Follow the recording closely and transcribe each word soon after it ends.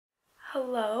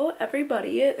Hello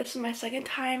everybody, this is my second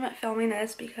time filming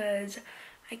this because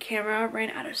my camera ran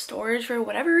out of storage for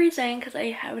whatever reason because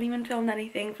I haven't even filmed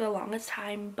anything for the longest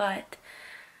time. But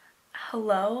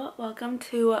hello, welcome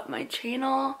to my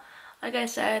channel. Like I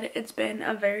said, it's been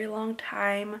a very long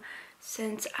time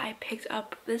since I picked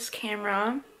up this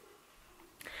camera.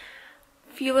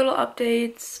 Few little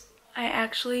updates. I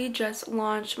actually just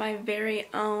launched my very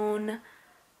own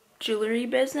jewelry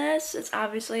business. It's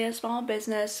obviously a small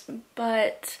business,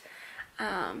 but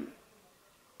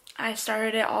I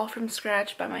started it all from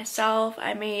scratch by myself.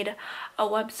 I made a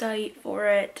website for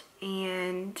it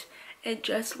and it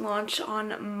just launched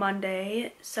on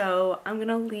Monday, so I'm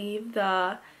gonna leave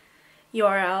the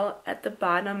URL at the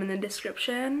bottom in the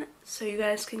description so you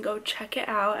guys can go check it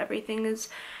out. Everything is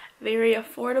very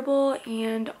affordable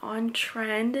and on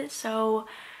trend, so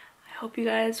I hope you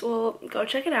guys will go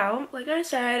check it out. Like I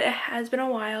said, it has been a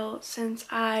while since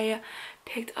I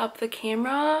picked up the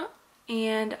camera,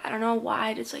 and I don't know why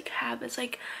I just have this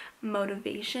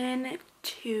motivation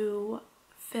to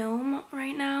film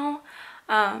right now.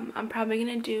 I'm probably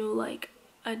gonna do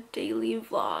a daily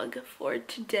vlog for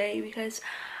today because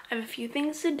I have a few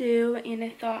things to do and I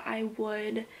thought I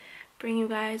would bring you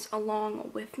guys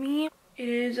along with me. It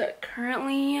is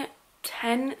currently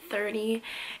 10:30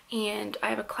 and I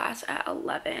have a class at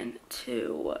 11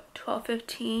 to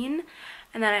 12:15,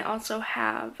 and then I also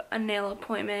have a nail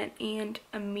appointment and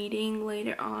a meeting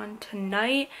later on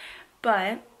tonight.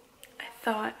 But I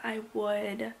thought I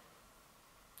would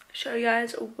show you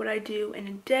guys what I do in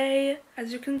a day.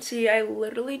 As you can see, I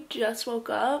literally just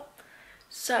woke up,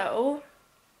 so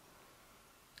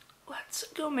let's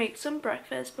go make some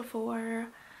breakfast before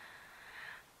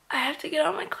I have to get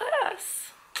on my class.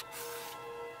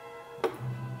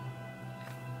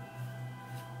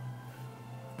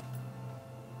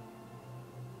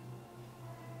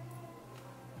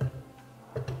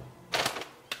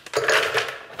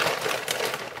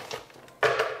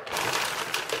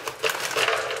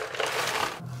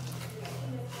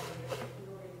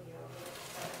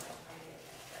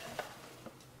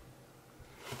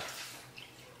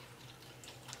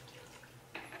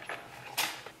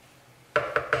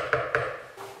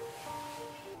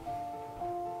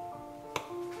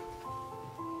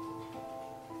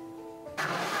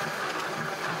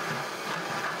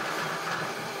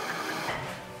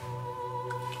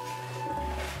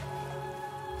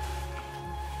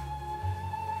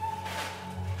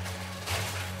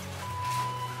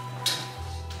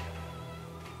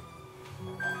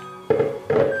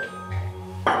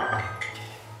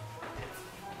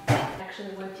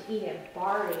 Went to eat at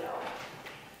Barrio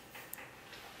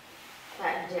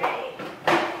that day.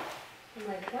 I'm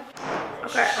like, what?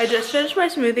 Okay, I just finished my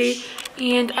smoothie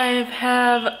and I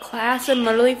have class in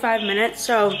literally 5 minutes,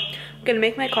 so I'm gonna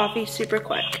make my coffee super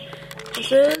quick.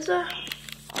 This is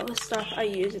all the stuff I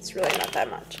use. It's really not that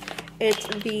much. It's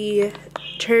the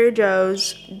Trader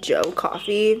Joe's Joe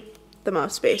coffee, the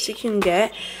most basic you can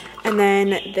get. And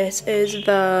then this is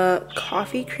the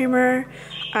coffee creamer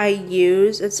I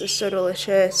use. It's a So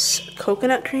Delicious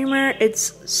coconut creamer.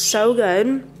 It's so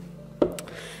good.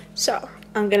 So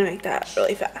I'm gonna make that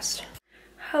really fast.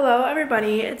 Hello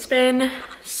everybody, it's been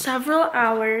several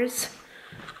hours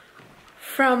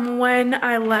from when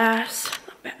I last,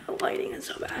 the lighting is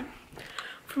so bad,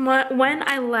 from when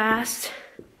I last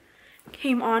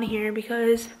came on here,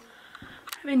 because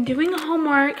I've been doing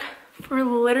homework for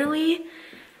literally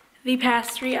the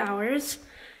past 3 hours.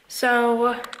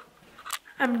 So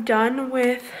I'm done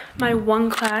with my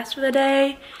one class for the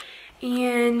day,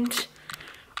 and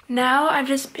now I've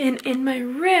just been in my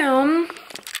room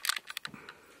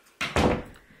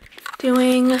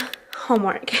doing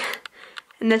homework.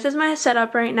 And this is my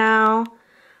setup right now.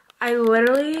 I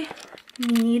literally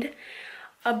need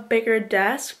a bigger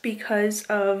desk because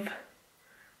of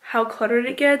how cluttered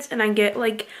it gets, and I get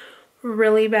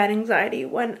really bad anxiety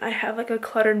when I have a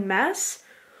cluttered mess,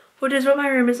 which is what my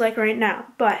room is like right now.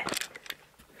 But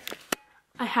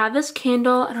I have this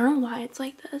candle. I don't know why it's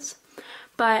like this,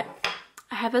 but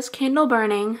I have this candle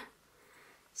burning.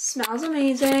 Smells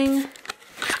amazing.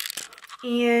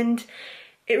 And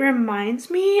it reminds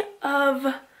me of,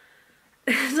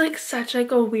 this is such a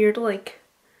weird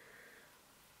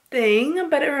thing,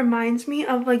 but it reminds me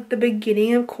of the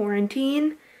beginning of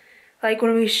quarantine,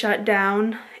 when we shut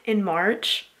down in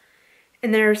March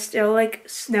and there was still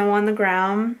snow on the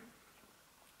ground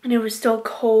and it was still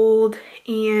cold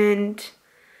and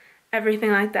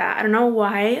everything like that. I don't know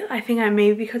why. I think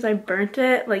maybe because I burnt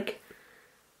it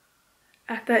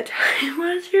at that time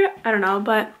last year. I don't know,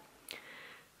 but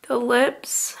the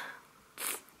lips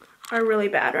are really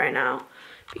bad right now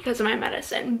because of my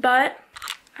medicine. But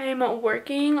I'm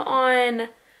working on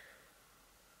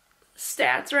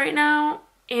stats right now,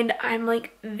 and I'm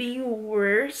like the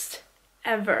worst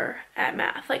ever at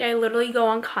math. Like I literally go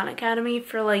on Khan Academy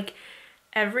for like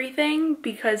everything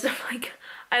because of like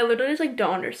I literally just like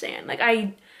don't understand. Like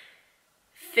I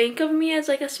think of me as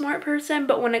like a smart person,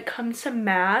 but when it comes to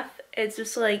math, it's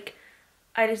just like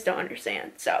I just don't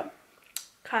understand. So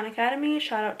Khan Academy,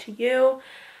 shout out to you.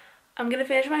 I'm gonna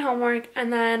finish my homework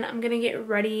and then I'm gonna get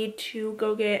ready to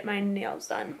go get my nails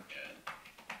done.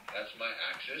 That's my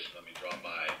axis. Let me draw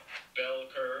my bell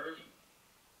curve.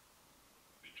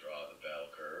 We draw the bell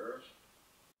curve.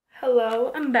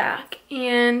 Hello, I'm back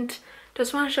and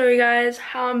just want to show you guys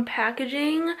how I'm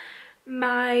packaging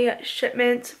my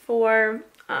shipments for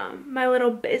my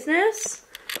little business.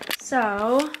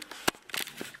 So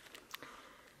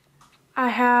I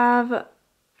have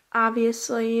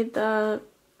obviously the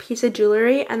piece of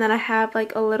jewelry, and then I have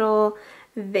like a little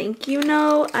thank you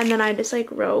note, and then I just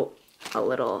like wrote a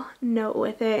little note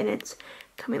with it, and it's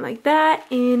coming like that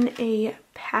in a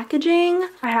packaging.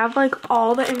 I have like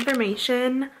all the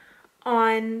information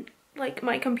on like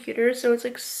my computer, so it's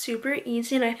like super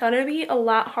easy, and I thought it'd be a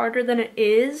lot harder than it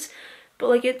is, but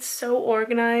like it's so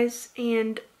organized,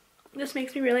 and this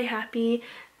makes me really happy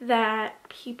that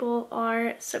people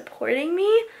are supporting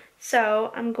me.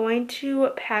 So I'm going to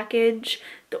package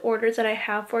the orders that I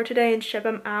have for today and ship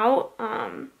them out.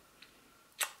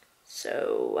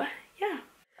 So yeah.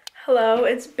 Hello,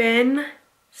 it's been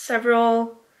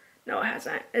no it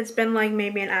hasn't. It's been like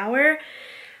maybe an hour.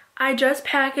 I just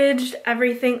packaged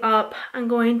everything up. I'm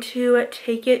going to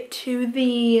take it to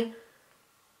the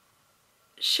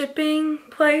shipping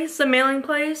place, the mailing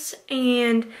place,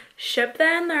 and ship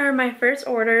them. They're my first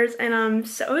orders and I'm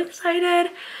so excited.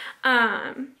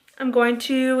 I'm going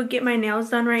to get my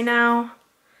nails done right now.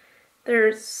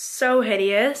 They're so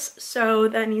hideous, so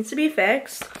that needs to be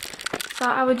fixed. So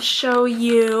I would show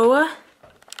you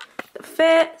the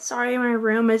fit. Sorry, my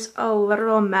room is a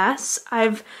literal mess.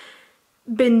 I've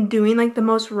been doing like the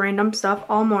most random stuff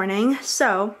all morning,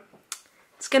 so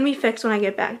it's gonna be fixed when I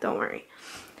get back, don't worry.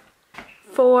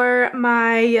 For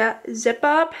my zip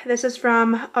up, this is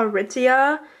from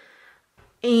Aritzia,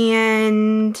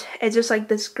 and it's just like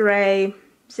this gray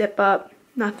zip up,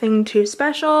 nothing too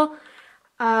special.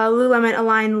 Lululemon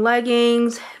Align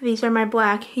leggings, these are my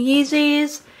black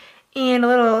Yeezys, and a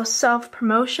little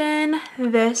self-promotion.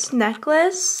 This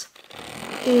necklace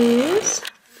is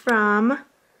from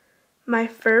my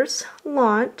first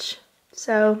launch,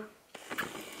 so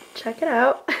check it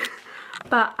out.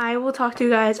 But I will talk to you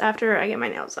guys after I get my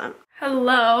nails done.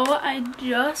 Hello, I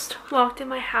just walked in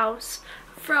my house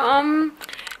from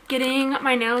getting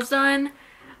my nails done.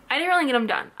 I didn't really get them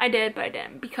done. I did, but I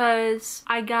didn't, because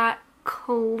I got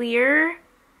clear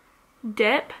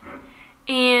dip,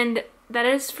 and that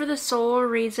is for the sole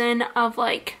reason of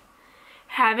like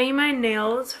having my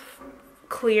nails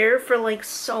clear for like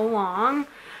so long.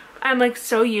 I'm like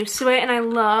so used to it, and I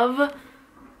love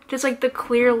just like the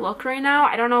clear look right now.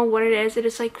 I don't know what it is, it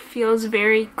just like feels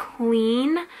very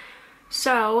clean.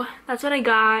 So that's what I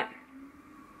got.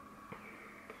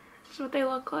 This is what they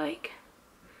look like.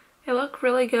 They look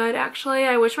really good actually.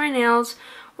 I wish my nails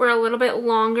were a little bit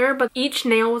longer, but each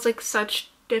nail was like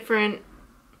such different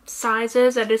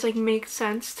sizes that it just like makes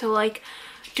sense to like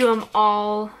do them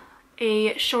all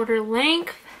a shorter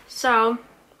length. So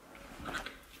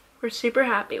we're super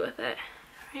happy with it.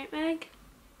 Right, Meg?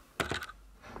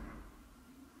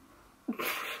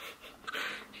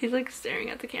 She's like staring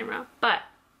at the camera, but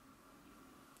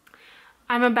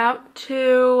I'm about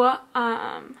to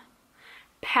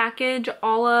package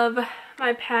all of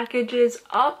my packages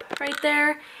up right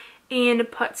there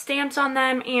and put stamps on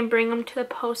them and bring them to the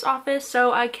post office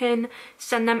so I can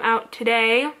send them out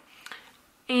today.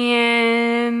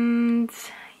 And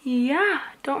yeah,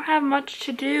 don't have much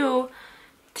to do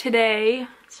today,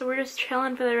 so we're just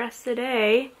chilling for the rest of the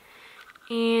day,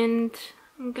 and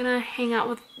I'm gonna hang out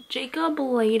with Jacob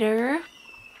later.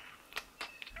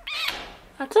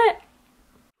 That's it.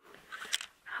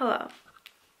 Hello.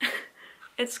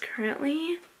 It's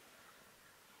currently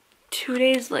 2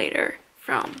 days later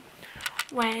from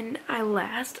when I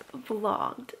last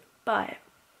vlogged, but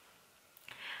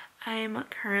I'm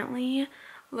currently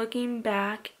looking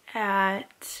back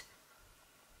at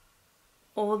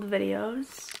old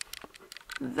videos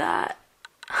that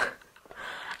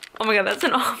oh my god, that's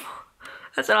an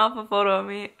awful photo of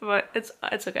me, but it's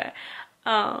okay.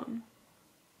 I'm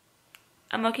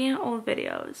looking at old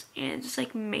videos and it's just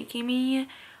like making me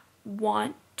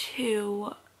want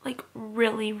to like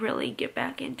really get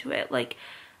back into it. Like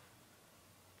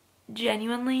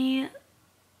genuinely,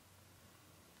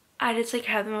 I just like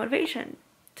have the motivation.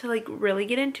 to like really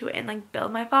get into it and like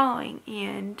build my following.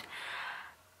 And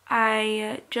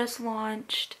I just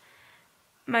launched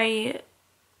my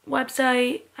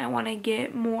website. I want to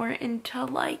get more into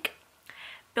like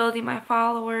building my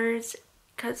followers,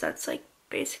 because that's like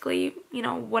basically, you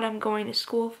know, what I'm going to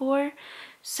school for.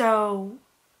 So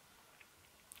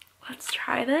let's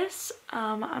try this.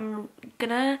 I'm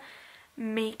gonna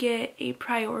make it a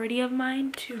priority of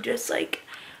mine to just like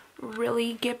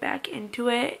really get back into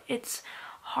it. It's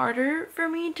harder for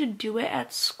me to do it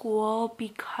at school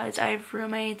because I have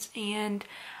roommates and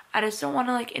I just don't want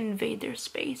to like invade their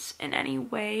space in any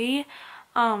way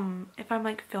if I'm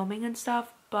like filming and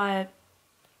stuff. But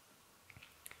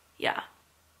yeah,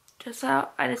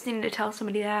 I just needed to tell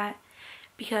somebody that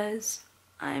because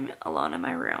I'm alone in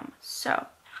my room. So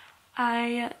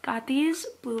I got these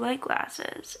blue light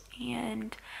glasses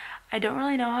and I don't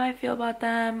really know how I feel about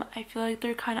them. I feel like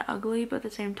they're kind of ugly, but at the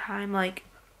same time, like,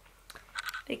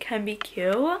 they can be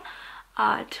cute.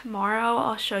 Tomorrow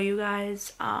I'll show you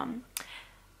guys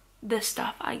the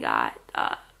stuff I got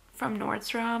from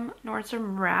Nordstrom.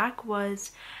 Nordstrom Rack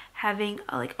was having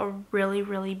like a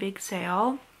really big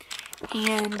sale,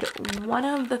 and one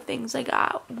of the things I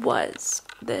got was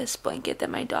this blanket that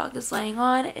my dog is laying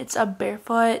on. It's a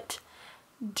Barefoot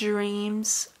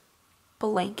Dreams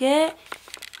blanket,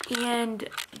 and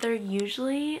they're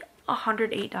usually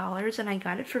 $108, and I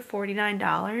got it for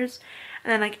 $49.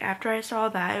 And then like after I saw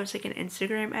that, it was like an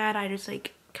Instagram ad, I just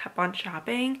like kept on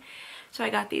shopping. So I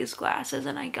got these glasses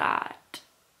and I got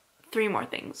 3 more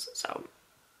things, so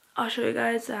I'll show you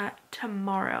guys that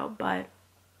tomorrow. But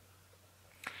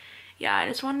yeah, I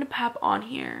just wanted to pop on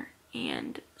here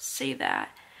and say that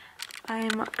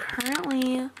I'm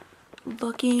currently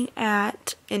looking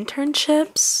at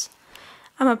internships.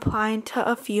 I'm applying to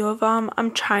a few of them.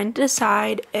 I'm trying to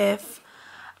decide if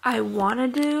I want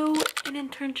to do an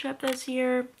internship this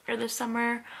year or this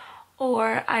summer,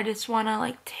 or I just want to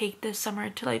like take this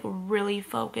summer to like really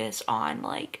focus on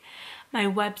like my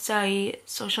website,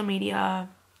 social media,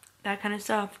 that kind of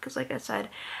stuff. Because like I said,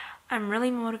 I'm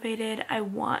really motivated.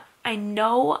 I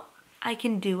know I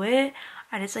can do it.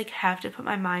 I just like have to put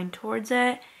my mind towards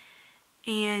it.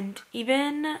 And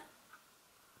even,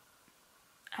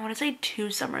 I want to say 2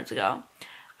 summers ago,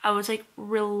 I was like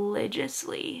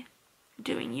religiously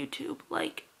doing YouTube,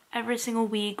 like every single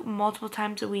week, multiple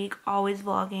times a week, always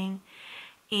vlogging.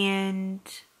 And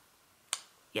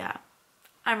yeah,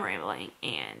 I'm rambling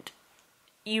and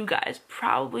you guys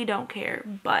probably don't care,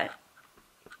 but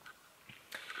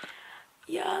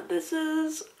yeah, this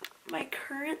is my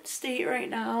current state right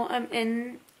now. I'm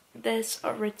in this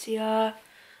Aritzia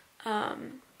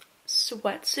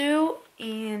sweatsuit,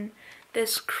 and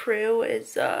this crew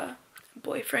is a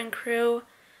boyfriend crew.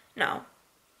 No,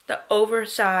 the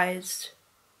oversized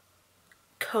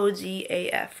cozy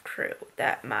AF crew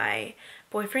that my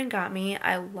boyfriend got me.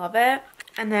 I love it.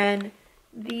 And then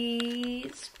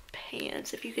these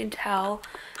pants, if you can tell,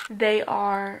 they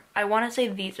are, I want to say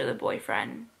these are the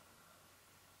boyfriend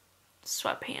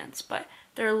sweatpants, but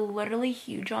they're literally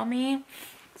huge on me.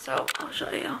 So I'll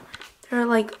show you. They're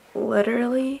like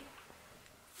literally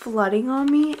flooding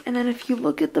on me. And then if you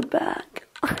look at the back,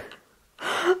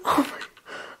 oh my,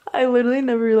 I literally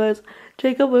never realized.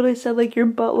 Jacob literally said like your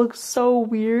butt looks so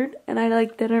weird, and I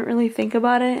like didn't really think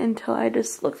about it until I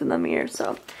just looked in the mirror.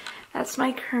 So that's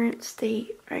my current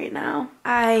state right now.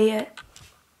 I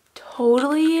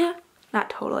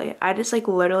just like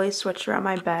literally switched around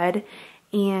my bed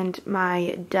and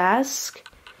my desk,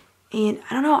 and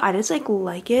I don't know, I just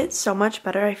like it so much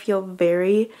better. I feel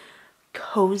very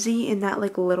cozy in that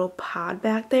like little pod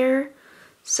back there.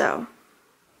 So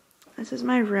this is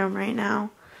my room right now,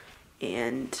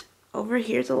 and over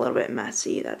here is a little bit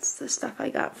messy. That's the stuff I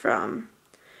got from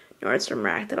Nordstrom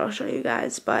Rack that I'll show you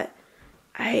guys. But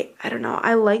I don't know,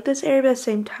 I like this area, but at the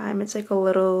same time it's like it's a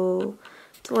little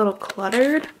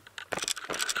cluttered,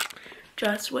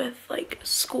 just with like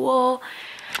school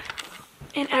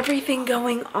and everything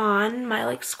going on. My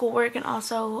like schoolwork and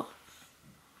also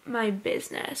my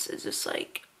business is just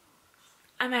like,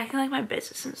 I'm acting like my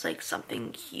business is like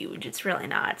something huge. It's really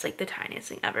not. It's like the tiniest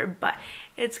thing ever, but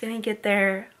it's gonna get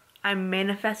there. I'm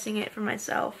manifesting it for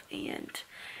myself and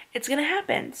it's gonna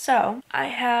happen. So I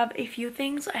have a few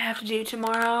things I have to do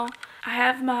tomorrow. I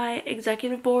have my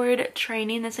executive board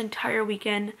training this entire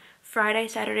weekend, Friday,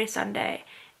 Saturday, Sunday.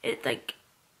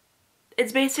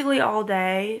 It's basically all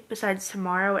day besides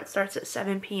tomorrow. It starts at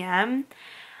 7 p.m.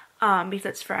 Because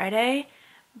it's Friday.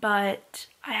 But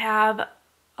I have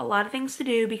a lot of things to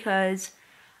do because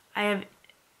I have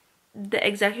the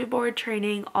executive board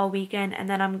training all weekend, and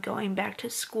then I'm going back to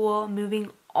school,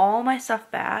 moving all my stuff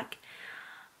back.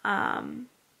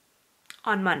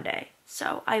 on Monday.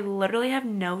 So I literally have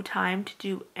no time to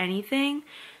do anything.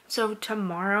 So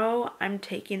tomorrow I'm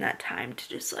taking that time to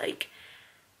just like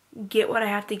get what I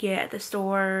have to get at the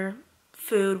store,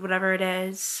 food, whatever it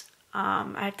is.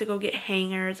 I have to go get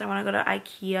hangers. I want to go to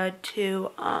IKEA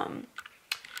to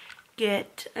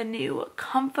get a new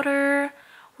comforter,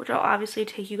 which I'll obviously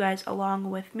take you guys along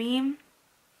with me.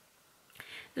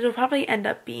 This will probably end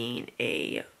up being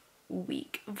a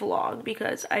week vlog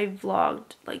because I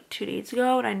vlogged like 2 days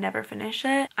ago and I never finished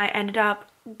it. I ended up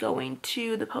going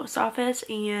to the post office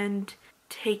and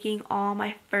taking all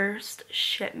my first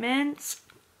shipments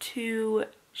to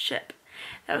ship.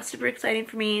 That was super exciting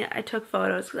for me. I took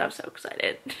photos because I was so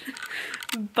excited.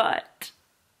 But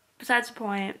besides the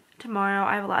point, tomorrow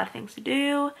I have a lot of things to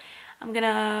do. I'm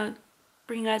gonna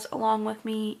bring you guys along with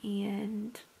me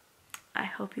and I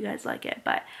hope you guys like it,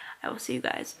 but I will see you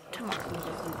guys tomorrow. We just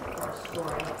use it for a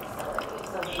storing facility,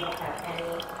 so we don't have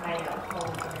any kind of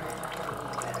home internet company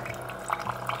either.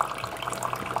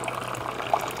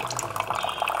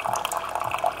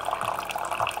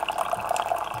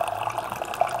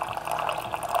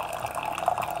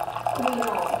 We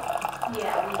don't.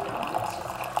 Yeah, we don't. It's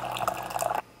just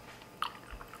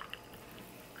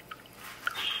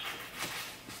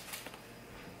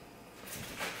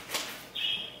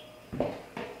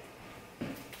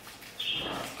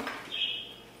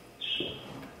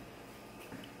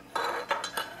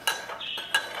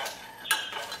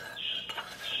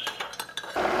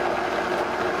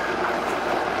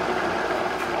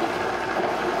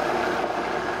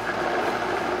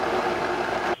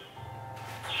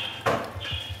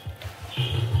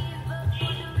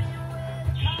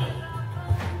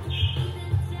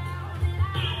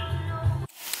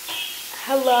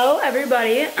Hello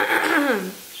everybody.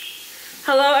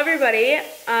 Hello everybody.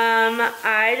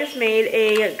 I just made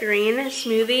a green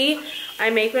smoothie. I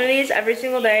make one of these every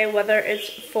single day, whether it's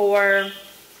for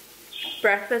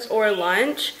breakfast or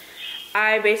lunch.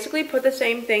 I basically put the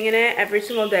same thing in it every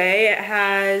single day. It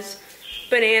has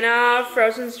banana,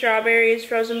 frozen strawberries,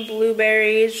 frozen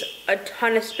blueberries, a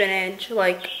ton of spinach,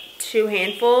 like 2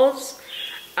 handfuls,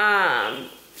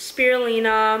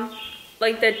 spirulina,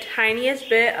 like the tiniest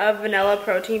bit of vanilla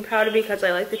protein powder because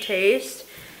I like the taste.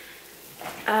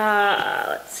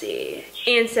 Let's see,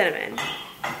 and cinnamon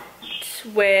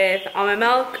with almond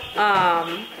milk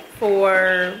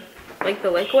for like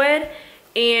the liquid, and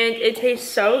it tastes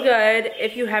so good.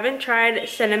 If you haven't tried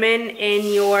cinnamon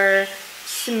in your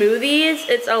smoothies,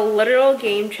 it's a literal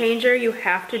game changer. You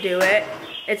have to do it.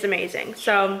 It's amazing.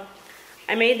 So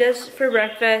I made this for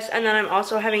breakfast, and then I'm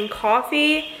also having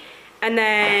coffee, and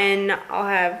then I'll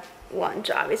have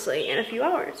lunch obviously in a few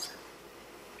hours.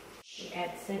 it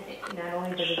adds, not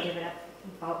only does it give it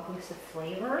a boost of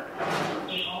flavor,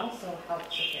 it also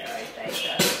helps with your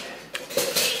digestion.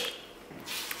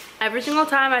 Every single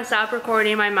time I stop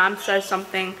recording, my mom says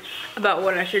something about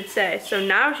what I should say. So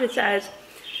now she says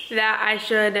that I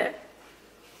should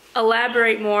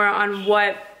elaborate more on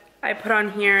what I put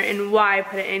on here and why I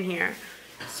put it in here.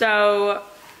 So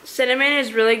cinnamon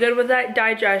is really good with that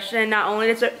digestion. Not only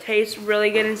does it taste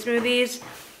really good in smoothies,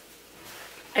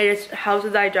 it just helps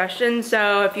with digestion.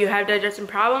 So if you have digestion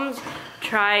problems,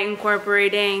 try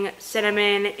incorporating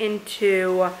cinnamon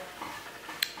into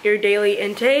your daily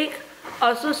intake.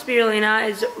 Also, spirulina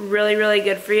is really, really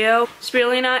good for you.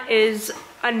 Spirulina is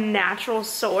a natural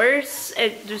source.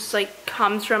 It just like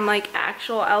comes from like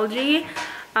actual algae.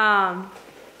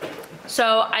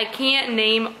 So I can't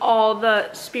name all the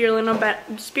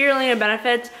spirulina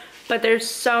benefits, but there's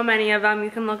so many of them.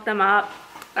 You can look them up.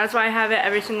 That's why I have it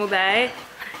every single day.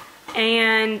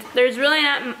 And there's really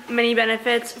not many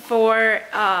benefits for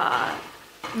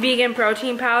vegan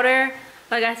protein powder.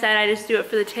 Like I said, I just do it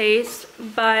for the taste,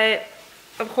 but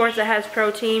of course it has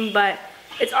protein, but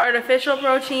it's artificial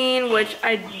protein, which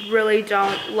I really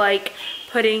don't like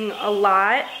putting a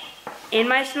lot in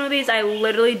my smoothies. I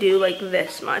literally do like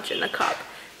this much in the cup.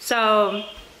 So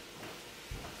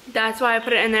that's why I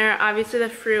put it in there. Obviously the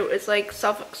fruit is like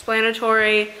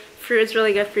self-explanatory. Fruit is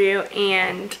really good for you,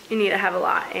 and you need to have a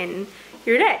lot in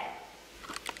your day.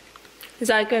 Is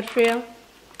that good for you?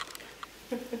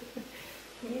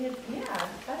 Yeah,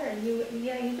 it's better. You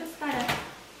just gotta,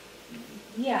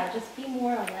 just be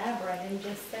more elaborate and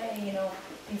just say,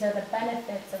 these are the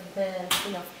benefits of this,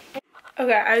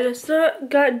 Okay, I just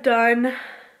got done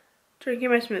drinking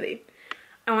my smoothie.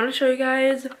 I want to show you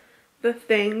guys the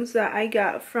things that I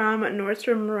got from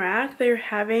Nordstrom Rack. They're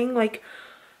having like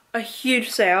a huge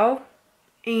sale,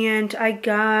 and I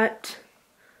got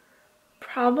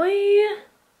probably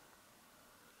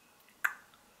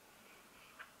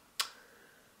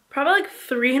probably like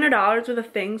 $300 worth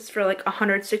of things for like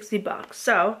 160 bucks.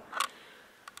 So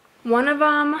one of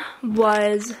them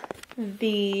was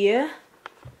the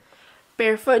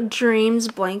Barefoot Dreams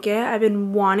blanket. I've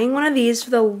been wanting one of these for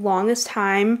the longest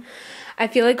time. I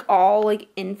feel like all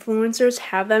like influencers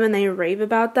have them and they rave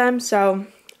about them. So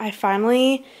I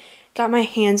finally got my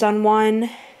hands on one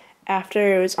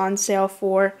after it was on sale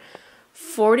for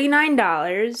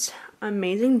 $49.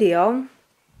 Amazing deal.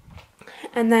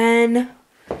 And then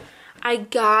I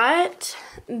got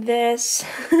this.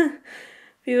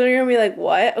 People are gonna be like,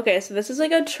 what? Okay, so this is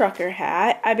like a trucker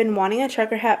hat. I've been wanting a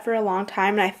trucker hat for a long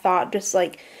time, and I thought just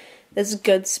like this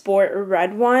Good Sport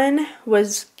red one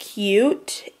was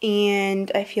cute,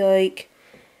 and I feel like,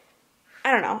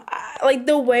 I don't know, like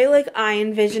the way like I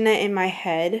envision it in my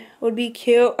head would be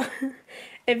cute.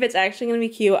 If it's actually gonna be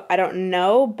cute, I don't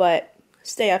know, but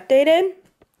stay updated.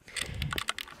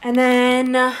 And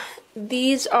then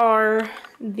these are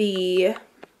the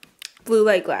blue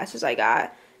light glasses I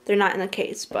got. They're not in the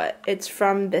case, but it's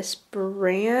from this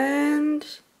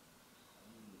brand.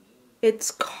 It's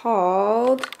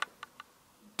called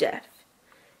Deaf.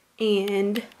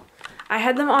 And I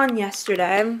had them on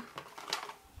yesterday.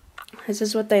 This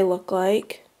is what they look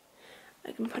like.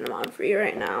 I can put them on for you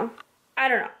right now. I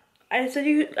don't know. I said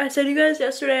you guys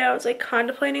yesterday I was like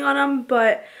contemplating on them,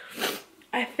 but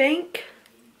I think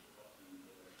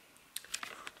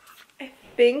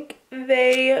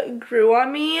they grew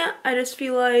on me. I just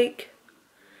feel like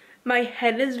my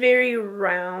head is very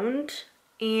round,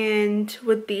 and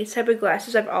with these type of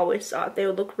glasses I've always thought they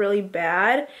would look really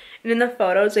bad, and in the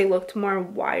photos they looked more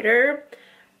wider,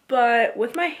 but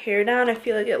with my hair down I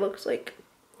feel like it looks like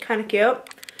kind of cute.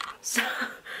 So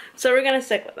we're gonna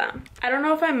stick with them. I don't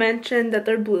know if I mentioned that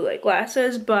they're blue light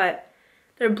glasses, but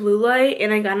they're blue light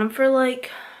and I got them for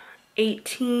like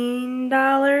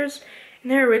 $18,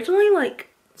 and they're originally like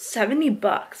 70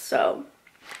 bucks, so,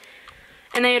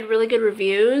 and they had really good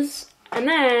reviews. And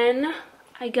then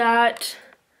I've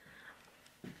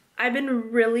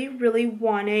been really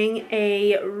wanting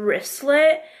a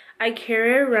wristlet. I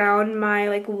carry around my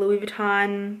like Louis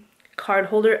Vuitton card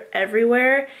holder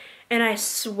everywhere, and I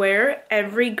swear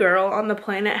every girl on the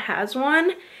planet has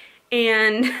one,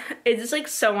 and it's just like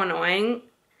so annoying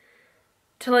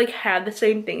to like have the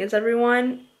same thing as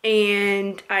everyone,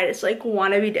 and I just like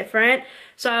want to be different.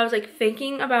 So I was like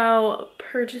thinking about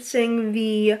purchasing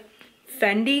the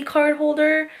Fendi card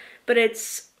holder, but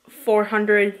it's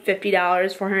 $450,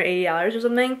 $480 or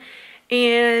something,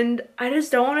 and I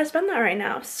just don't want to spend that right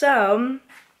now. So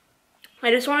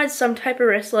I just wanted some type of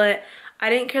wristlet.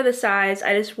 I didn't care the size,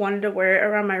 I just wanted to wear it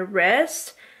around my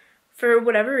wrist. For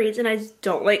whatever reason, I just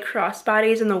don't like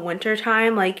crossbodies in the winter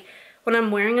time. Like when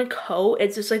I'm wearing a coat,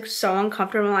 it's just like so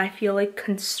uncomfortable. I feel like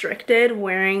constricted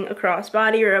wearing a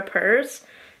crossbody or a purse.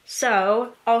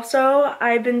 So also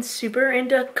I've been super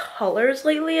into colors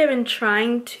lately. I've been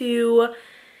trying to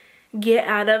get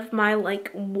out of my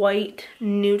like white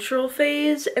neutral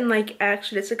phase and like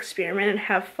actually just experiment and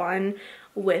have fun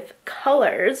with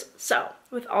colors. So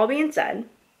with all being said,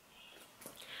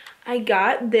 I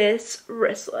got this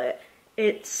wristlet.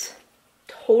 It's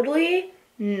totally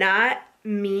not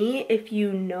me if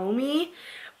you know me,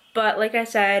 but like I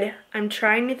said, I'm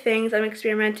trying new things, I'm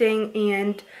experimenting,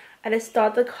 and I just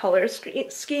thought the color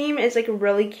scheme is like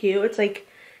really cute. It's like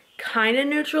kind of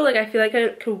neutral. Like I feel like I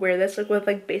could wear this like with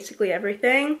like basically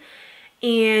everything,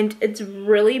 and it's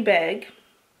really big,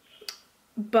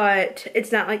 but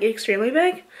it's not like extremely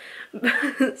big.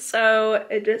 So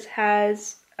it just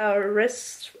has a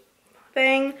wrist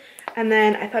thing, and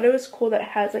then I thought it was cool that it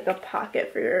has like a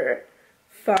pocket for your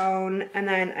phone, and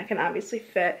then I can obviously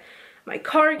fit my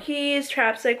car keys,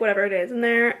 chapstick, whatever it is in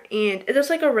there, and it's just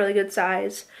like a really good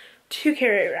size to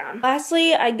carry around.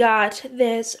 Lastly, I got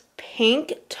this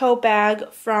pink tote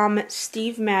bag from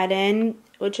Steve Madden,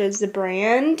 which is the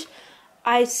brand.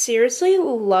 I seriously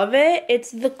love it.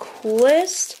 It's the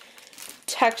coolest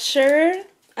texture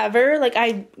ever. Like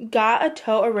I got a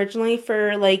tote originally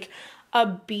for like a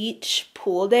beach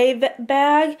pool day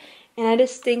bag, and I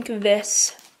just think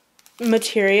this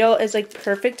material is like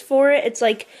perfect for it. It's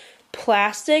like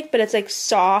plastic, but it's like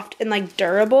soft and like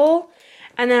durable.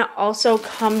 And then it also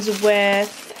comes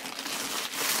with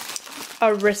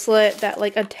a wristlet that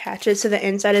like attaches to the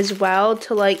inside as well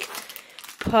to like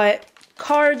put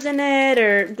cards in it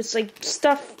or just like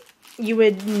stuff you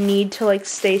would need to like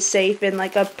stay safe in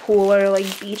like a pool or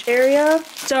like beach area.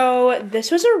 So this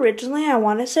was originally, I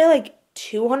want to say like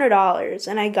 $200,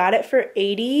 and I got it for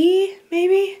 $80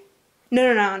 maybe.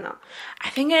 No. I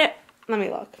think let me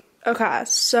look. Okay,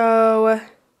 so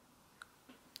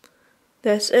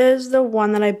This is the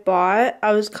one that I bought.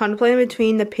 I was contemplating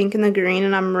between the pink and the green,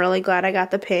 and I'm really glad I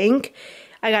got the pink.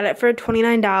 I got it for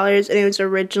 $29, and it was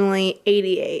originally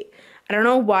 $88. I don't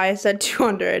know why I said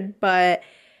 $200, but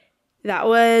that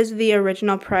was the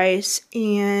original price,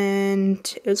 and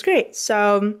it was great.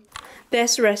 So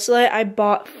this wristlet I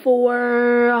bought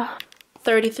for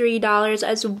 $33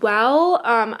 as well.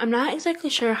 I'm not exactly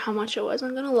sure how much it was.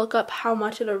 I'm gonna look up how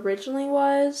much it originally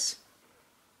was.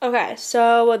 Okay,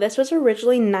 so this was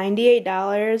originally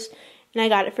 $98, and I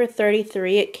got it for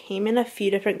 $33. It came in a few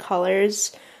different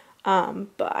colors,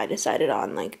 but I decided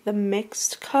on like the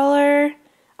mixed color.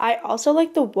 I also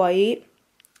like the white.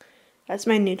 That's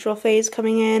my neutral phase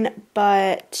coming in,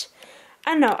 but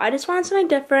I don't know. I just wanted something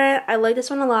different. I like this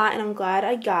one a lot, and I'm glad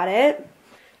I got it.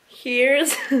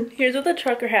 Here's what the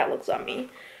trucker hat looks on me.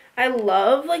 I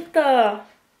love like the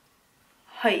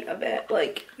height of it.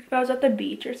 Like if I was at the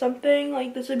beach or something,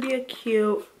 like this would be a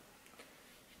cute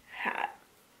hat.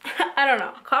 I don't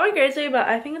know. Call me crazy, but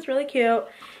I think it's really cute.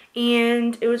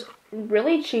 And it was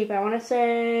really cheap. I want to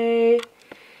say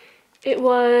it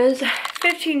was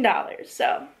 $15.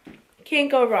 So can't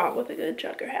go wrong with a good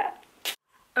trucker hat.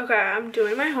 Okay, I'm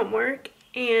doing my homework,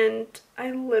 and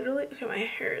I literally, okay, my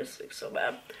hair is like so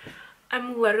bad.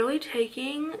 I'm literally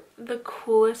taking the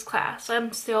coolest class.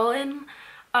 I'm still in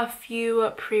a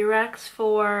few prereqs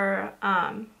for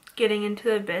getting into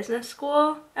the business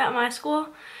school at my school,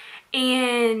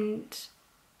 and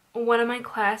one of my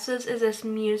classes is this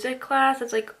music class.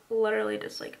 It's like literally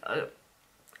just like a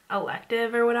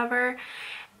elective or whatever,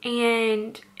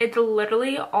 and it's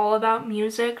literally all about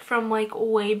music from like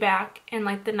way back in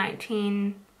like the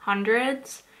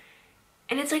 1900s,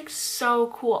 and it's like so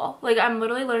cool. Like I'm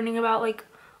literally learning about like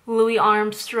Louis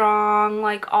Armstrong,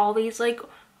 like all these like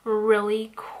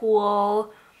really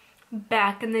cool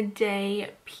back in the day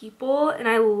people, and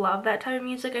I love that type of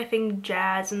music. I think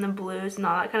jazz and the blues and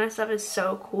all that kind of stuff is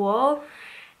so cool,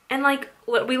 and like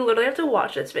we literally have to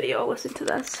watch this video. Listen to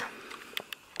this.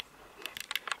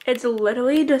 It's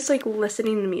literally just like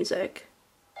listening to music.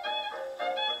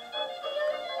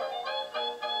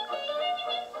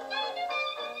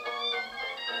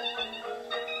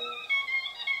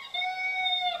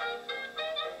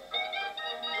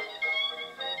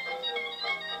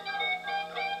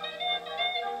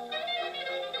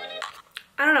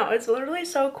 I don't know, it's literally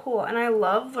so cool, and I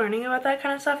love learning about that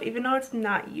kind of stuff, even though it's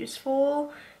not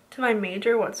useful to my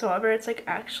major whatsoever. It's like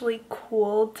actually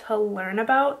cool to learn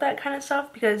about that kind of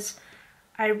stuff because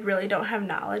I really don't have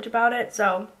knowledge about it.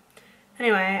 So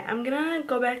anyway, I'm gonna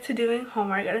go back to doing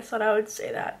homework. I just thought I would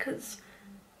say that because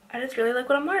I just really like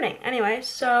what I'm learning. Anyway,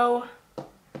 so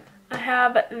I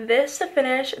have this to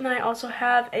finish, and then I also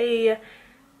have a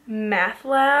math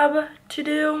lab to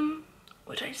do,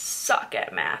 which I suck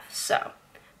at math, so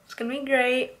it's gonna be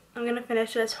great. I'm gonna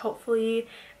finish this hopefully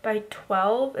by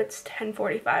 12. It's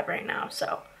 10:45 right now,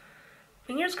 so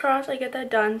fingers crossed I get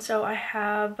that done so I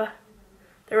have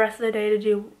the rest of the day to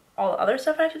do all the other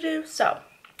stuff I have to do. So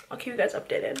I'll keep you guys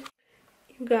updated.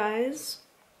 You guys,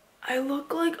 I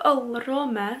look like a literal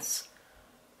mess,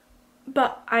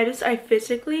 but I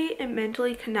physically and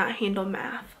mentally cannot handle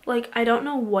math. Like I don't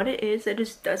know what it is that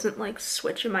just doesn't like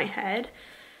switch in my head.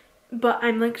 But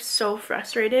I'm like so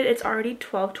frustrated. It's already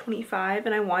 12:25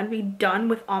 and I want to be done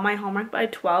with all my homework by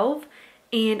 12,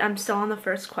 and I'm still on the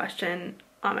first question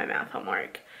on my math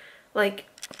homework. Like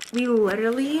we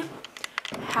literally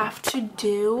have to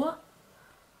do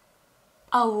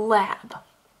a lab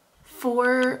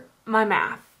for my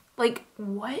math. Like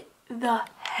what the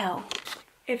hell?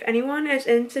 If anyone is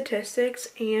in statistics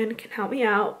and can help me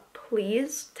out,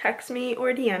 please text me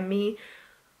or DM me.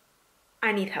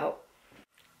 I need help.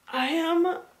 I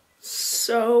am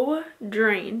so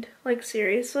drained, like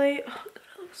seriously. Oh god,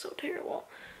 I look so terrible.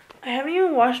 I haven't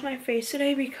even washed my face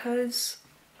today because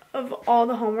of all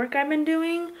the homework I've been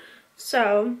doing.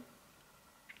 So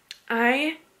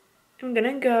I am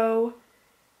gonna go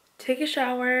take a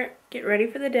shower, get ready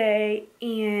for the day,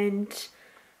 and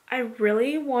I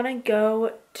really want to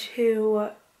go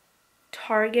to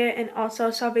Target and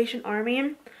also Salvation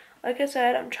Army. Like I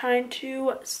said, I'm trying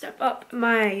to step up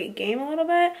my game a little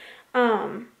bit.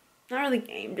 Not really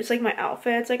game, just like my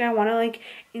outfits. Like I want to like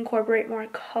incorporate more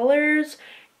colors.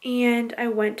 And I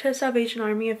went to Salvation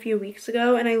Army a few weeks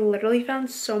ago and I literally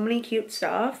found so many cute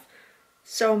stuff.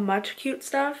 So much cute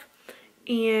stuff.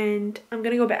 And I'm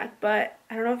gonna go back, but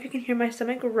I don't know if you can hear my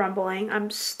stomach rumbling.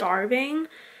 I'm starving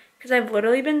because I've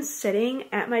literally been sitting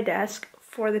at my desk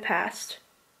for the past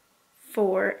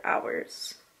 4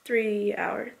 hours. 3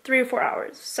 or 4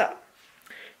 hours. So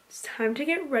it's time to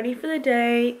get ready for the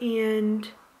day and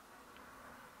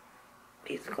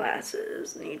These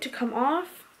glasses need to come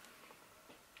off.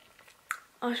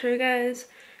 I'll show you guys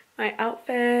my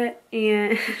outfit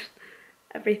and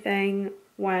everything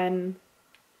when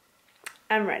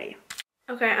I'm ready.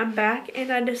 Okay, I'm back and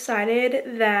I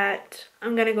decided that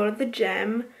I'm gonna go to the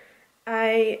gym.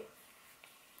 I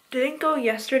didn't go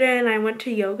yesterday and I went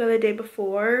to yoga the day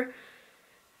before,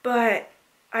 but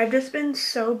I've just been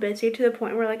so busy to the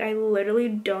point where like I literally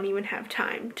don't even have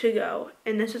time to go.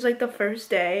 And this is like the first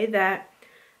day that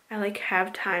I like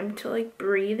have time to like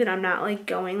breathe and I'm not like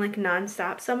going like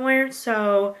non-stop somewhere.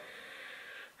 So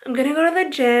I'm gonna go to the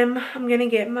gym. I'm gonna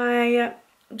get my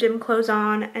gym clothes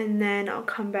on and then I'll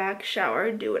come back,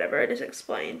 shower, do whatever I just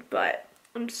explained. But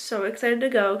I'm so excited to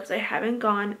go because I haven't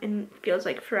gone in feels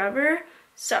like forever.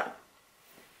 So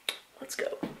let's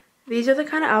go. These are the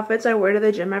kind of outfits I wear to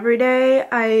the gym every day.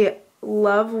 I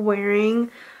love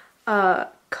wearing a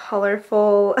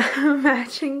colorful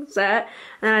matching set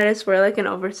and I just wear like an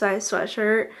oversized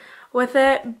sweatshirt with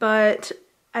it, but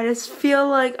I just feel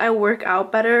like I work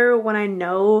out better when I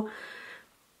know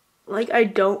like I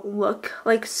don't look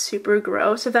like super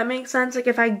gross, if that makes sense. Like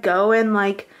if I go in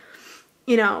like,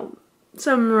 you know,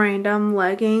 some random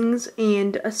leggings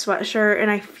and a sweatshirt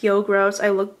and I feel gross, I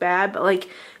look bad, but like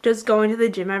just going to the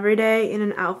gym every day in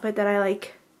an outfit that I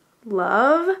like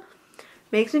love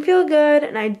makes me feel good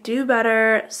and I do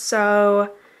better.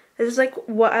 So this is like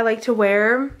what I like to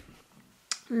wear.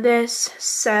 This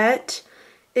set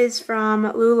is from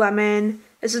Lululemon.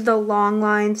 This is the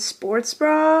Longline sports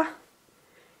bra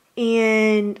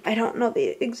and I don't know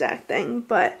the exact thing,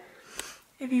 but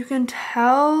if you can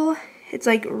tell, it's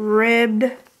like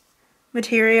ribbed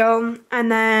material.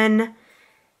 And then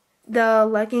the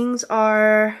leggings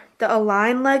are the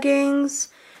Align leggings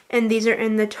and these are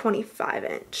in the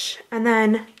 25-inch. And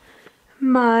then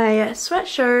my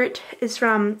sweatshirt is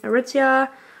from Aritzia,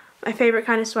 my favorite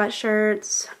kind of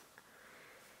sweatshirts.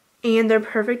 And they're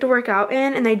perfect to work out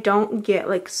in and they don't get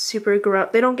like super gross.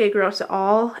 They don't get gross at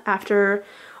all after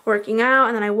working out,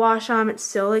 and then I wash them. It's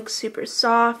still like super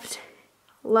soft.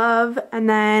 Love. And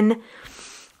then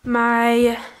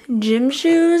my gym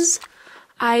shoes,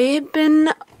 I've been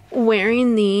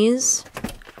wearing these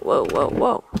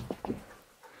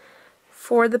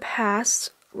for the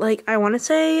past like I want to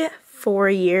say 4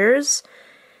 years.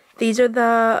 These are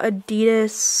the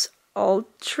Adidas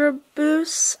Ultra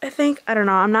Boosts, I think. I don't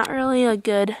know, I'm not really a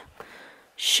good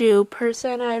shoe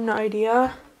person, I have no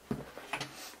idea,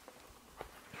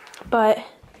 but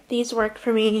these work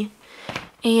for me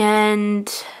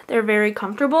and they're very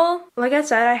comfortable. Like I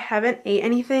said, I haven't ate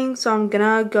anything, so I'm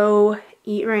gonna go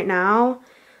eat right now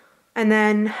and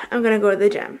then I'm gonna go to the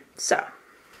gym. So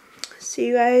see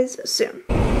you guys soon.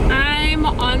 I'm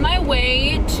on my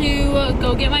way to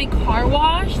go get my car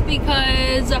washed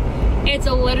because it's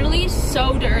literally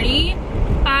so dirty.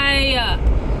 I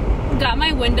got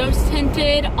my windows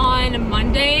tinted on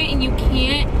Monday and you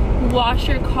can't wash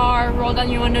your car, roll down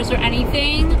your windows or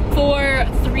anything for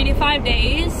 3 to 5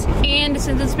 days. And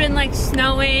since it's been like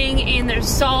snowing and there's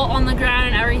salt on the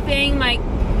ground and everything, my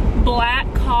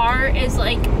black car is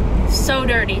like so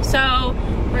dirty. So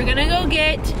we're gonna go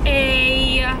get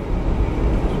a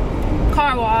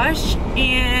car wash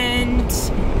and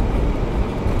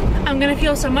I'm gonna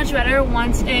feel so much better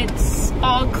once it's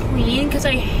all clean because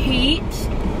I hate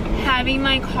having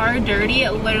my car dirty.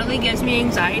 It literally gives me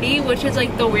anxiety, which is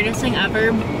like the weirdest thing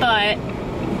ever, but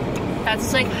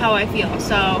that's like how I feel.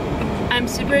 So I'm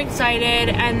super excited,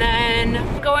 and then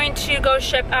I'm going to go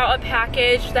ship out a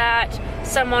package that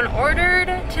someone ordered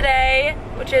today,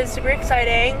 which is super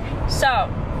exciting. So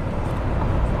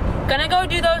gonna go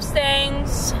do those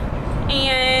things,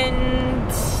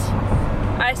 and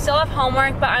I still have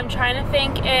homework, but I'm trying to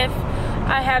think if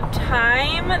I have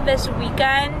time this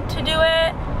weekend to do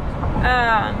it,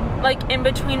 like in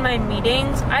between my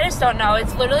meetings. I just don't know.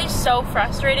 It's literally so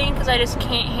frustrating because I just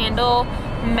can't handle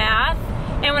math,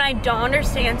 and when I don't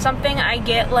understand something I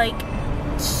get like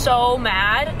so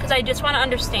mad because I just want to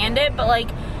understand it, but like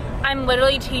I'm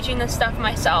literally teaching this stuff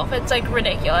myself. It's like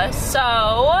ridiculous.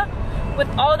 So with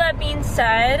all that being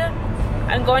said,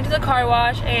 I'm going to the car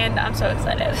wash and I'm so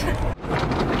excited.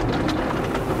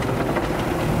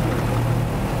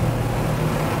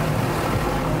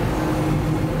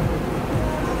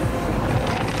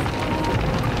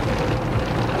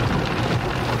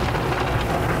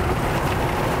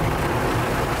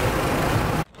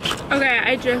 Okay,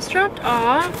 I just dropped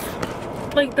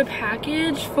off like the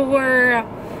package for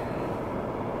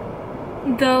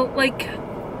the like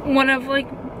one of like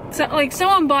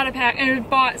someone bought a pack or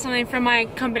bought something from my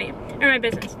company or my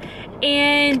business,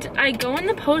 and I go in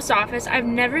the post office. I've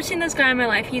never seen this guy in my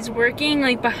life. He's working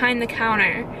like behind the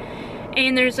counter,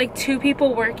 and there's like 2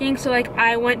 people working, so like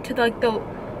I went to like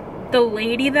the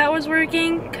lady that was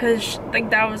working, because like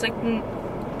that was like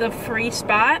the free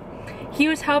spot. He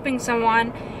was helping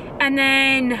someone, and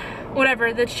then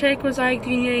whatever, the chick was like, do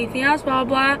you need anything else, blah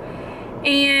blah,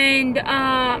 and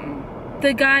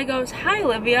the guy goes, hi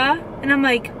Olivia, and I'm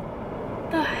like,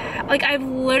 the hell? Like,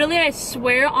 I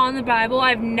swear on the Bible,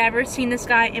 I've never seen this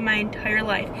guy in my entire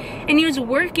life, and he was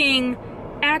working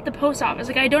at the post office.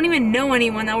 Like, I don't even know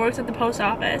anyone that works at the post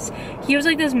office. He was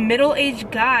like this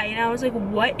middle-aged guy, and I was like,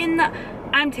 what in the,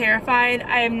 I'm terrified.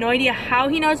 I have no idea how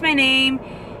he knows my name.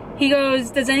 He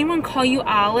goes, does anyone call you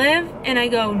Olive? And I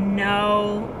go,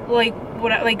 no. Like,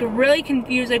 what? Like, really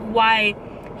confused, like, why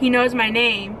he knows my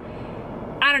name.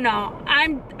 I don't know.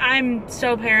 I'm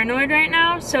so paranoid right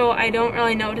now, so I don't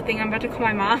really know what to think. I'm about to call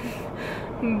my mom.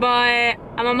 But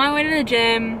I'm on my way to the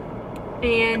gym,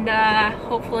 and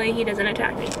hopefully he doesn't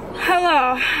attack me.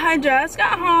 Hello, I just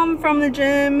got home from the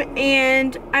gym,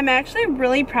 and I'm actually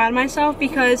really proud of myself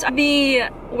because the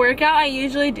workout I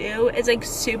usually do is like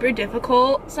super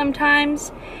difficult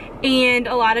sometimes, and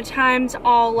a lot of times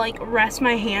I'll like rest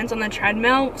my hands on the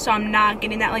treadmill, so I'm not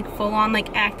getting that like full-on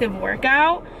like active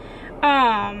workout.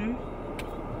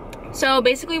 So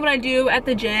basically what I do at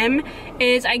the gym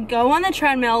is I go on the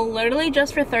treadmill literally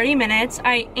just for 30 minutes.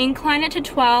 I incline it to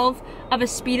 12 of a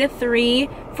speed of 3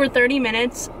 for 30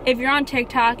 minutes. If you're on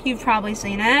TikTok, you've probably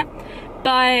seen it.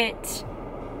 But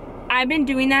I've been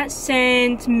doing that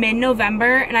since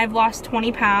mid-November, and I've lost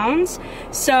 20 pounds.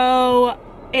 So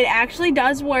it actually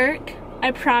does work.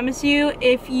 I promise you,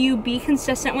 if you be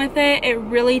consistent with it, it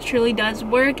really truly does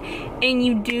work, and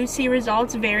you do see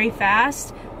results very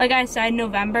fast. Like I said,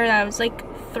 November, that was like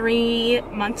 3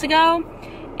 months ago,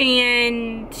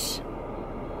 and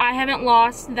I haven't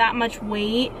lost that much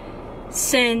weight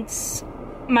since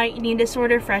my eating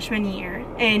disorder freshman year,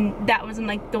 and that was in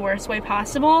like the worst way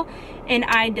possible. And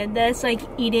I did this like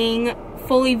eating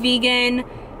fully vegan,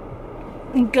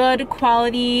 good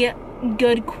quality,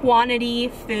 good quantity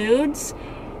foods.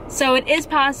 So it is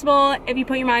possible if you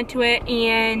put your mind to it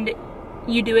and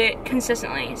you do it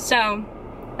consistently. So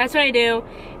that's what I do,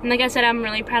 and like I said, I'm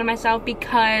really proud of myself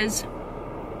because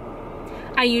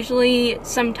I usually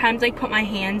sometimes like put my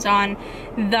hands on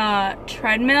the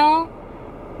treadmill,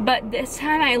 but this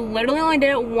time I literally only did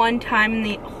it one time in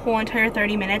the whole entire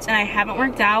 30 minutes, and I haven't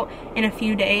worked out in a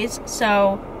few days,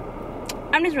 so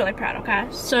I'm just really proud. Okay,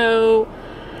 so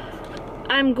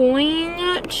I'm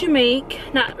going to make,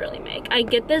 not really make, I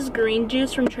get this green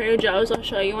juice from Trader Joe's. I'll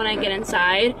show you when I get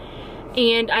inside,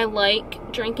 and I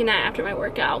like drinking that after my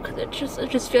workout because it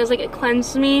just feels like it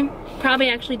cleanses me. Probably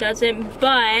actually doesn't,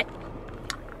 but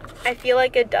I feel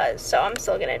like it does, so I'm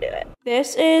still gonna do it.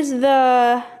 This is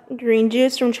the green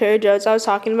juice from Trader Joe's I was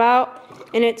talking about,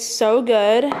 and it's so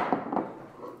good.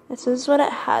 This is what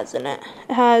it has in it.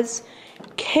 It has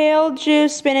kale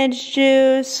juice, spinach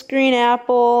juice, green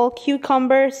apple,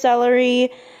 cucumber, celery,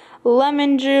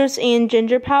 lemon juice, and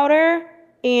ginger powder.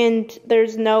 And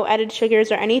there's no added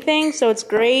sugars or anything, so it's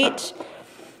great.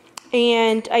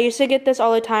 And I used to get this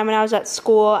all the time when I was at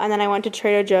school, and then I went to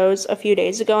Trader Joe's a few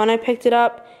days ago and I picked it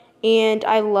up, and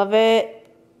I love it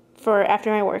for after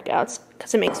my workouts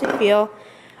because it makes me feel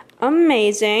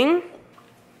amazing.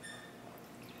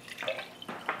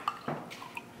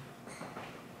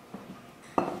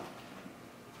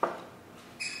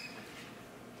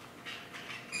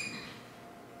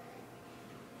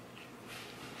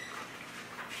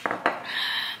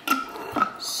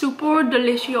 Super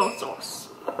deliciosos.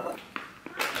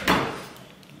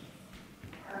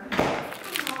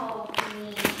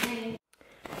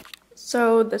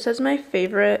 So this is my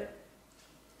favorite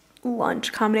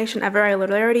lunch combination ever. I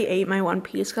literally already ate my one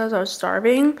piece because I was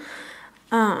starving.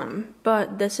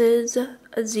 But this is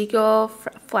Ezekiel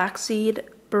flaxseed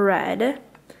bread,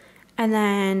 and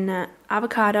then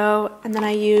avocado, and then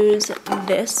I use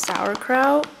this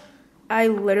sauerkraut. I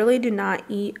literally do not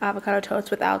eat avocado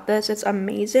toast without this. It's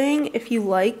amazing. If you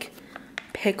like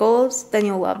pickles, then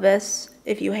you'll love this.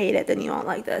 If you hate it, then you won't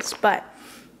like this. But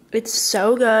it's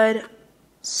so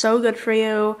good for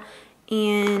you,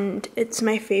 and it's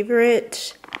my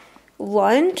favorite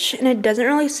lunch, and it doesn't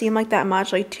really seem like that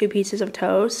much, like 2 pieces of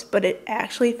toast, but it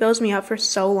actually fills me up for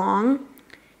so long,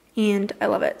 and I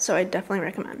love it, so I definitely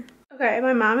recommend. Okay,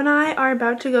 my mom and I are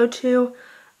about to go to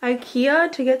IKEA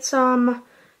to get some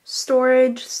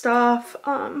storage stuff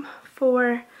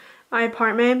for my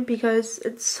apartment because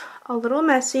it's a little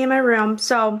messy in my room.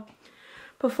 So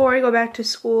before I go back to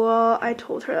school, I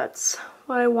told her that's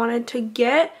what I wanted to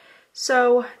get.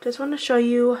 So just want to show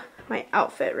you my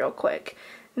outfit real quick.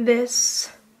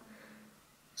 This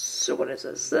So what is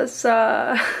this? This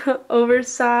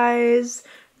oversized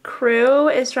crew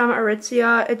is from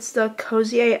Aritzia. It's the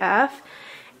Cozy AF.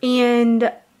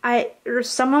 And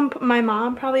my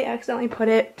mom probably accidentally put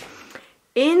it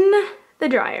in the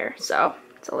dryer. So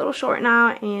it's a little short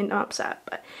now and I'm upset,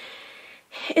 but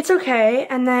it's okay.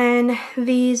 And then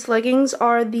these leggings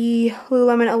are the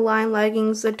Lululemon Align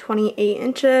leggings, the 28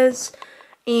 inches.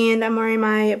 And I'm wearing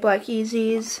my black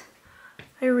Yeezys.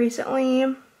 I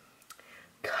recently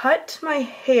cut my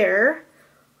hair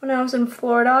when I was in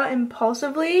Florida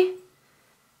impulsively,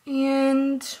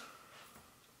 and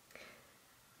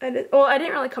I didn't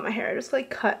really cut my hair, I just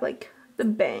like cut like the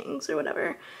bangs or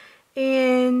whatever,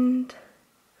 and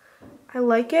I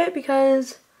like it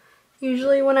because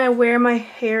usually when I wear my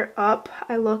hair up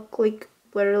I look like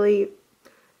literally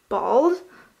bald.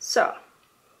 So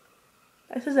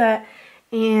this is that,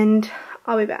 and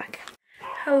I'll be back.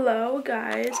 Hello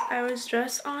guys, I was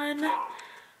just on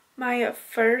my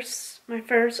first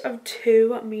of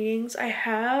 2 meetings I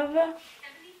have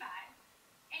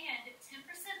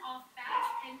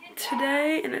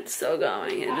today, and it's still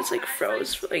going. It just like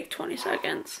froze for like 20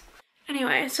 seconds.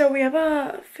 Anyway, so we have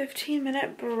a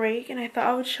 15-minute break, and I thought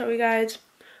I would show you guys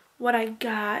what I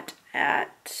got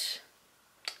at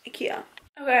IKEA.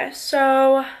 Okay,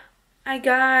 so I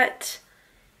got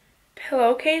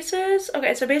pillowcases.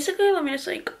 Okay, so basically let me just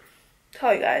like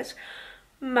tell you guys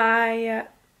my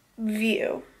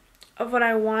view of what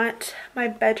I want my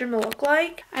bedroom to look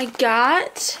like. I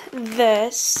got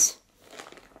this,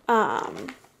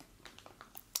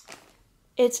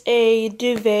 it's a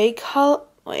duvet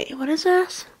wait, what is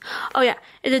this? Oh yeah,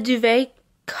 it's a duvet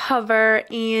cover,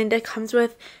 and it comes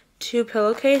with 2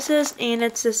 pillowcases, and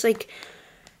it's this like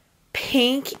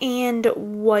pink and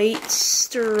white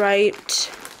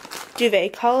striped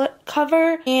duvet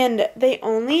cover, and they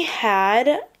only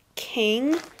had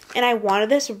king, and I wanted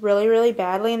this really, really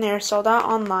badly, and they're sold out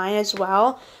online as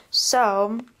well.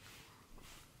 So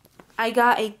I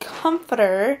got a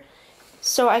comforter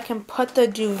so I can put the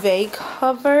duvet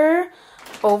cover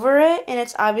over it, and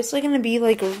it's obviously going to be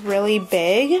like really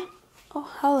big.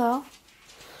 Oh, hello.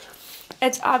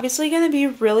 It's obviously going to be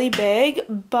really big,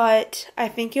 but I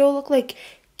think it'll look like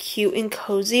cute and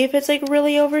cozy if it's like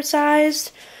really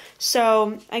oversized.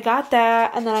 So I got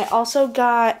that, and then I also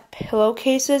got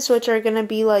pillowcases, which are gonna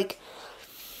be like,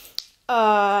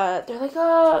 they're like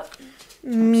a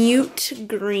mute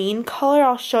green color.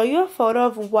 I'll show you a photo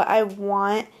of what I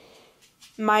want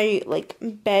my like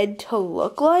bed to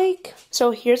look like. So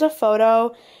here's a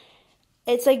photo.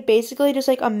 It's like basically just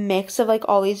like a mix of like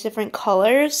all these different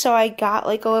colors. So I got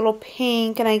like a little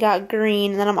pink, and I got green,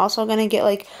 and then I'm also gonna get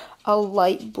like a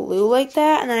light blue like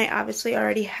that. And then I obviously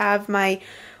already have my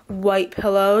white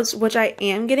pillows, which I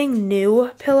am getting new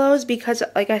pillows because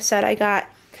like I said, I got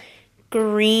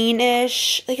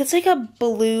greenish, like it's like a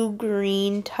blue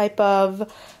green type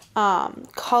of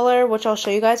color, which I'll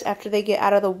show you guys after they get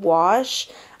out of the wash.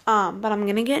 But I'm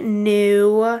gonna get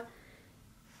new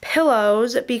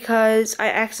pillows because I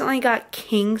accidentally got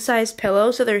king size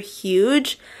pillows, so they're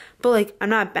huge, but like I'm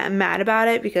not mad about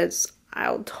it because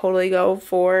I'll totally go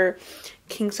for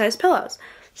king size pillows.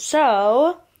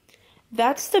 So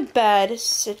that's the bed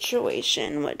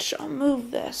situation, which I'll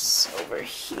move this over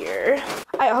here.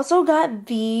 I also got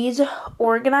these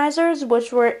organizers,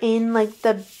 which were in like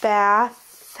the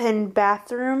bath and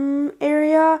bathroom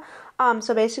area.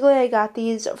 So basically I got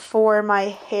these for my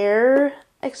hair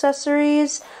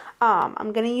accessories.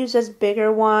 I'm gonna use this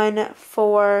bigger one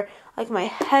for like my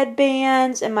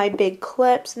headbands and my big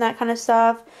clips and that kind of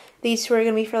stuff. These two are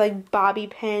gonna be for like bobby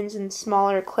pins and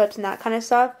smaller clips and that kind of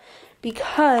stuff.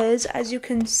 Because, as you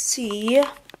can see,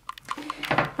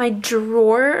 my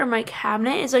drawer or my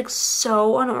cabinet is like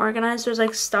so unorganized. There's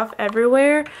like stuff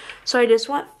everywhere. So I just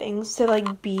want things to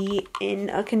like be in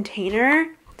a container.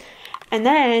 And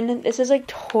then, this is like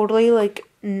totally like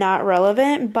not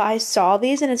relevant, but I saw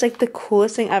these and it's like the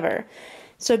coolest thing ever.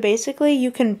 So basically,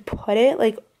 you can put it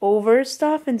like over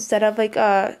stuff instead of like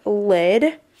a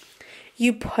lid.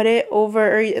 You put it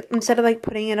over, or instead of like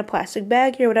putting it in a plastic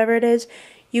bag or whatever it is,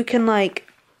 you can like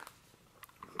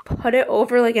put it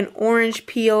over like an orange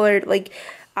peel or like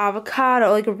avocado,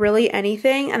 like really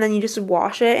anything, and then you just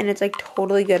wash it and it's like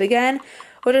totally good again,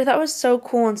 which I thought was so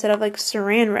cool instead of like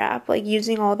saran wrap, like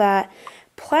using all that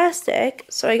plastic.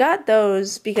 So I got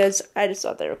those because I just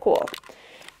thought they were cool.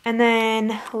 And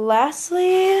then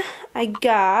lastly, I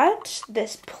got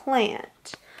this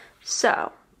plant.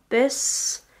 So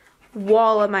this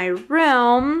wall of my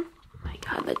room, oh my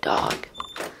god, the dog.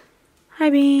 Hi,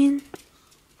 Bean.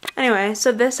 Anyway,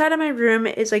 so this side of my room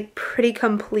is like pretty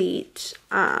complete.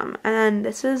 And then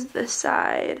this is this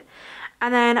side.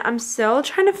 And then I'm still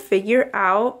trying to figure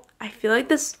out, I feel like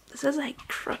this is like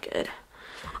crooked.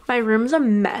 My room's a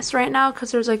mess right now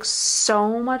because there's like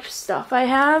so much stuff I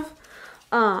have.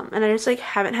 And I just like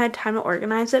haven't had time to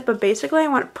organize it. But basically I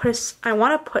want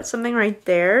to put something right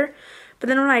there. But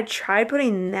then when I tried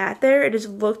putting that there, it just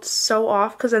looked so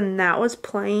off because then that was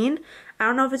plain. I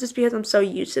don't know if it's just because I'm so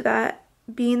used to that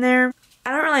being there.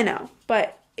 I don't really know,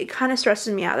 but it kind of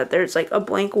stresses me out that there's like a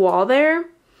blank wall there.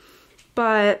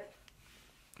 But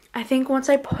I think once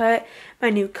I put my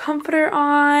new comforter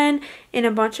on and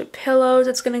a bunch of pillows,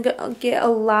 it's gonna get a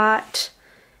lot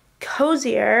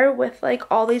cozier with like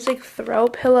all these like throw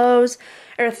pillows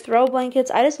or throw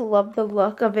blankets. I just love the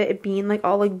look of it being like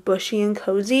all like bushy and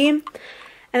cozy.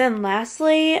 And then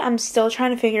lastly, I'm still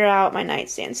trying to figure out my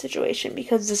nightstand situation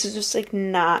because this is just like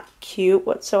not cute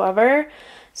whatsoever.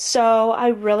 So I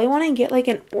really want to get like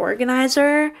an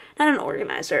organizer, not an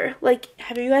organizer. Like,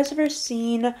 have you guys ever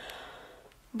seen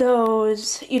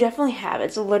those? You definitely have.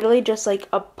 It's literally just like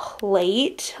a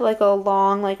plate, like a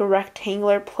long like a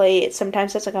rectangular plate.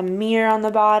 Sometimes it's like a mirror on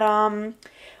the bottom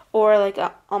or like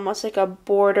almost like a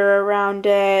border around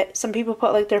it. Some people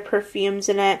put like their perfumes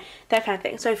in it, that kind of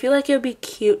thing. So I feel like it would be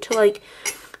cute to like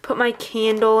put my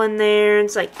candle in there.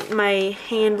 It's like my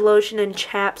hand lotion and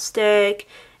chapstick.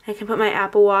 I can put my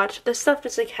Apple Watch. This stuff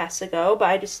just like has to go, but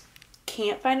I just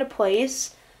can't find a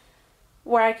place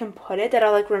where I can put it that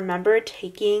I'll like remember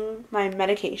taking my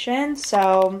medication.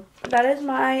 So that is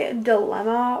my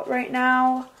dilemma right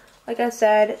now. Like I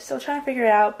said, still trying to figure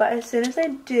it out, but as soon as I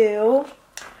do,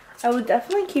 I will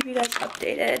definitely keep you guys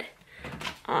updated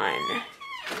on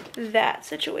that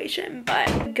situation. But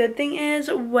the good thing is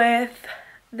with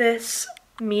this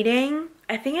meeting,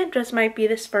 I think it just might be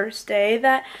this first day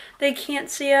that they can't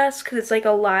see us because it's like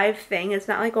a live thing. It's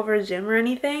not like over Zoom or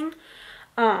anything.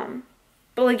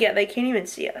 But like, yeah, they can't even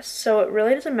see us. So it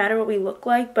really doesn't matter what we look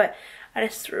like, but I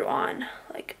just threw on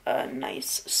like a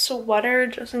nice sweater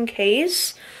just in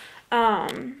case.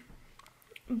 But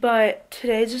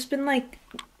today's just been like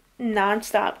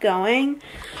non-stop going.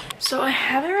 So I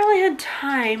haven't really had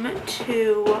time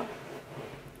to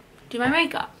do my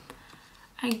makeup.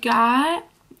 I got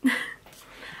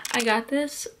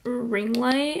this ring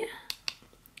light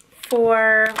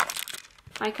for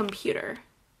my computer.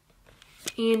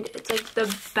 And it's like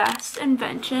the best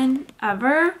invention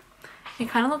ever. It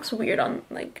kind of looks weird on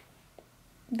like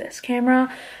this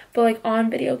camera, but like on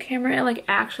video camera it like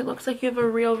actually looks like you have a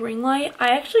real ring light. I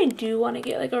actually do want to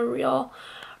get like a real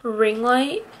ring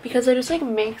light because it just like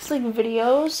makes like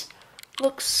videos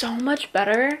look so much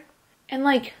better. And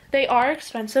like they are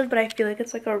expensive, but I feel like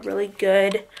it's like a really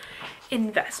good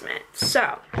investment.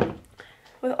 So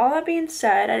with all that being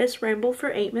said, I just rambled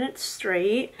for 8 minutes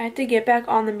straight. I have to get back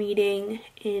on the meeting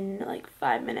in like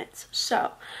 5 minutes.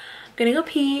 So I'm gonna go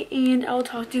pee and I'll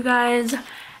talk to you guys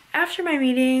after my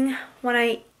meeting when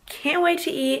I can't wait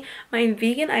to eat my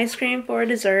vegan ice cream for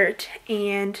dessert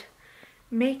and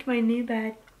make my new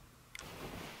bed.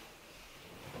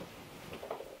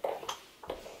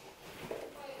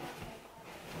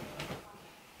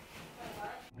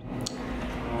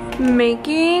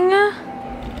 Making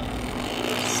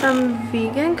some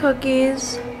vegan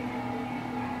cookies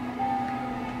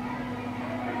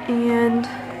and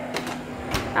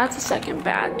that's the second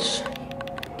batch.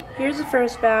 Here's the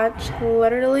first batch.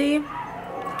 Literally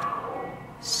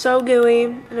so gooey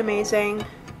and amazing.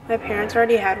 My parents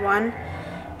already had one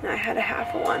and I had a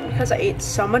half of one because I ate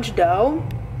so much dough.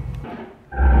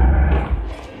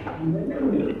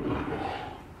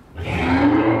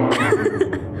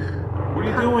 What are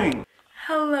you doing?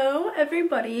 Hello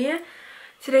everybody.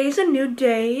 Today's a new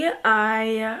day.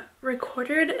 I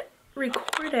recorded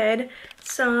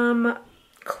some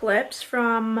clips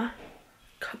from a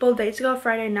couple days ago,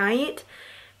 Friday night,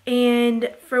 and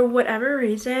for whatever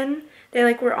reason they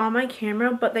like were on my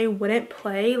camera but they wouldn't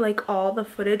play. Like all the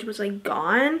footage was like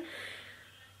gone.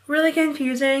 Really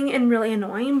confusing and really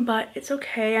annoying, but it's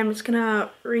okay. I'm just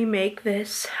gonna remake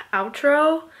this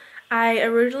outro. I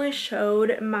originally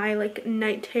showed my like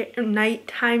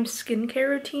nighttime skincare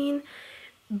routine,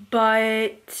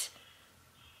 but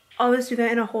I'll just do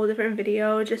that in a whole different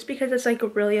video just because it's like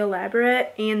really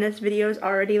elaborate and this video is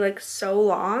already like so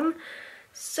long.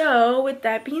 So with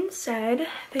that being said,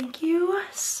 thank you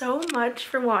so much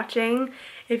for watching.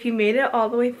 If you made it all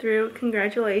the way through,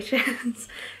 congratulations.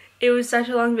 It was such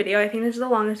a long video. I think this is the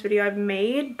longest video I've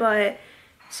made, but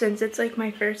since it's like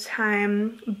my first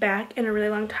time back in a really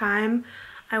long time,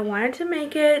 I wanted to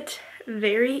make it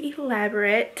very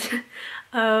elaborate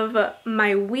of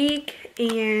my week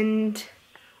and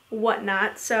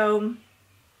whatnot. So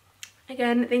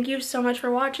again, thank you so much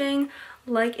for watching.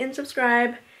 Like and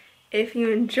subscribe, if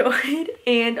you enjoyed,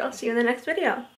 and I'll see you in the next video.